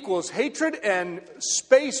discipline equals hatred and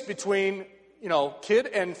space between, kid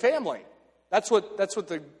and family. That's what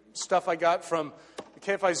the stuff I got from the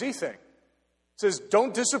KFIZ thing. It says,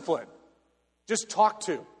 don't discipline. Just talk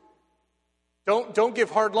to. Don't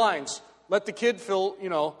give hard lines. Let the kid fill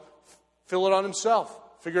it on himself.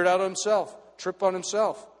 Figure it out on himself. Trip on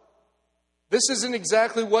himself. This isn't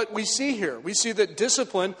exactly what we see here. We see that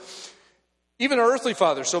discipline, even our earthly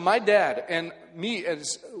fathers, so my dad and me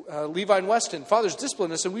as Levi and Weston, fathers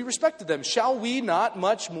disciplined us and we respected them. Shall we not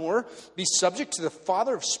much more be subject to the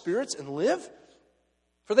Father of spirits and live?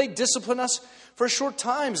 For they discipline us for a short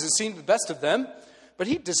time, as it seemed the best of them. But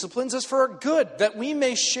he disciplines us for our good, that we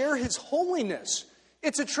may share his holiness.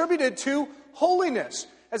 It's attributed to holiness.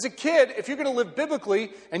 As a kid, if you're going to live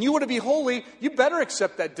biblically and you want to be holy, you better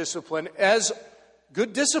accept that discipline as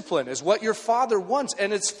good discipline, as what your Father wants.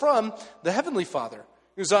 And it's from the Heavenly Father.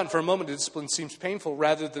 He goes on, for a moment, discipline seems painful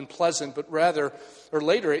rather than pleasant, but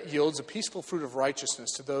later it yields a peaceful fruit of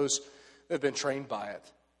righteousness to those that have been trained by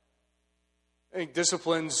it. I think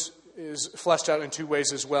disciplines is fleshed out in two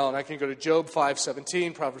ways as well. And I can go to Job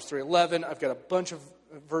 5:17, Proverbs 3:11. I've got a bunch of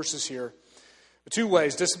verses here. The two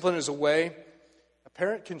ways. Discipline is a way a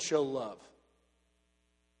parent can show love.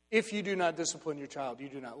 If you do not discipline your child, you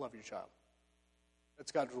do not love your child.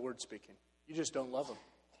 That's God's word speaking. You just don't love them.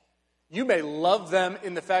 You may love them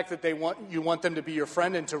in the fact that you want them to be your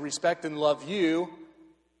friend and to respect and love you,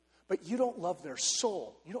 but you don't love their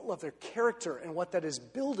soul. You don't love their character and what that is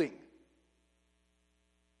building.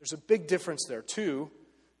 There's a big difference there, too.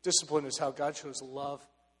 Discipline is how God shows love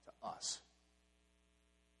to us.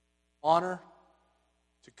 Honor,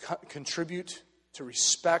 to contribute, to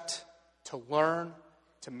respect, to learn,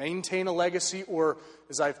 to maintain a legacy, or,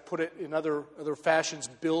 as I've put it in other fashions,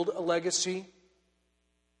 build a legacy.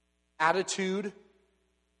 Attitude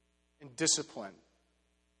and discipline.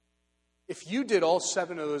 If you did all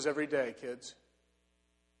 7 of those every day, kids,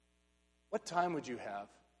 what time would you have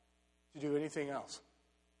to do anything else?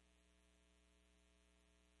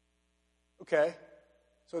 Okay,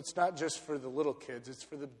 so it's not just for the little kids, it's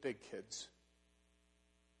for the big kids.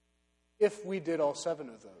 If we did all 7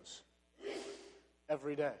 of those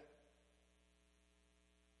every day,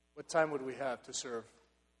 what time would we have to serve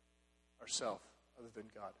ourselves other than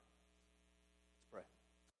God?